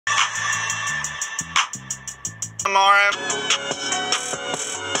Amore.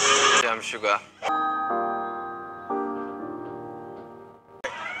 I'm Sugar.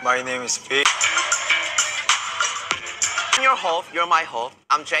 My name is P. I'm your Hov, you're my Hov.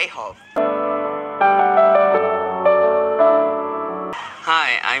 I'm J-Hov.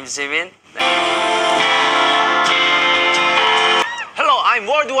 Hi, I'm Jimin. Hello, I'm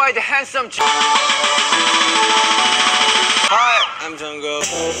Worldwide Handsome J. Hi, I'm Jungkook.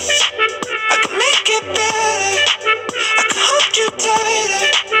 I can make it better. I can hold you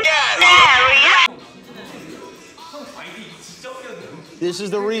tighter. This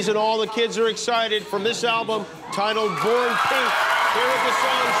is the reason all the kids are excited from this album titled Born Pink. Here with the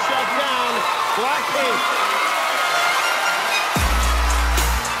song Shut Down, Blackpink.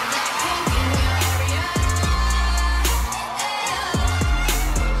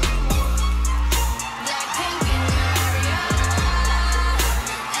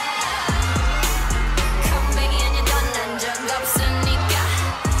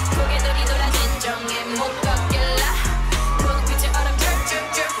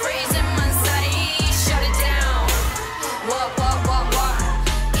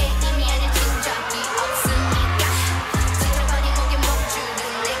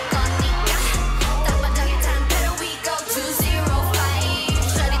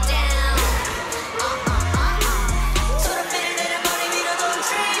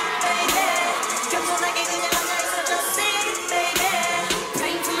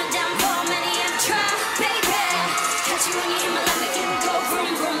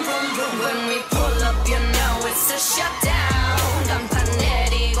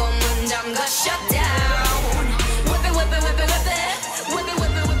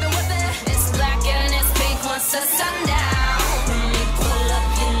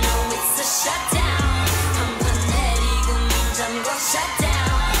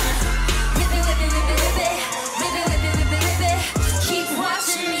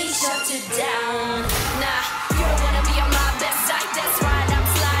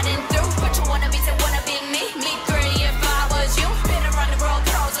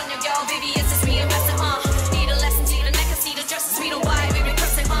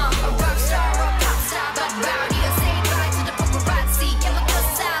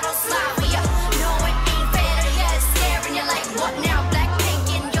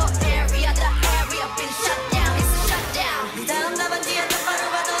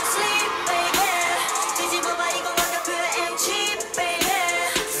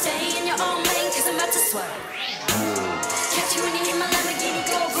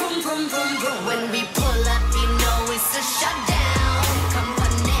 When we pull up, you know it's a shutdown.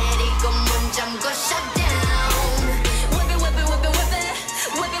 컴파네리고 문 잠궈 shutdown. Whip it, whip it, whip it, whip it.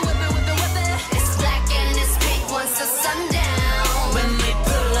 Whip it, whip it, whip it, whip it. It's black and it's pink once the sundown. When we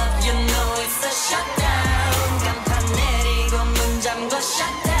pull up, you know it's a shutdown. 컴파네리고 문 잠궈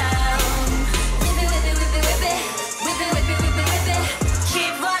shutdown. Whip it, whip it, whip it, whip it. Whip it, whip it, whip it, whip it.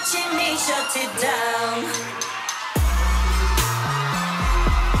 Keep watching me shut it down.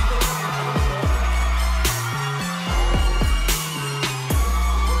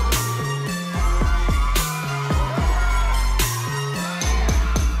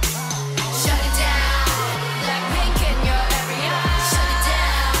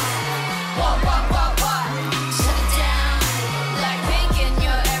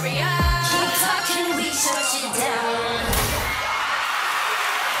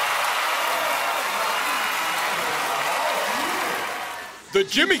 The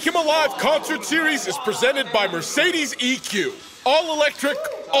Jimmy Kimmel Live concert series is presented by Mercedes EQ. All electric,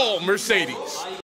 all Mercedes.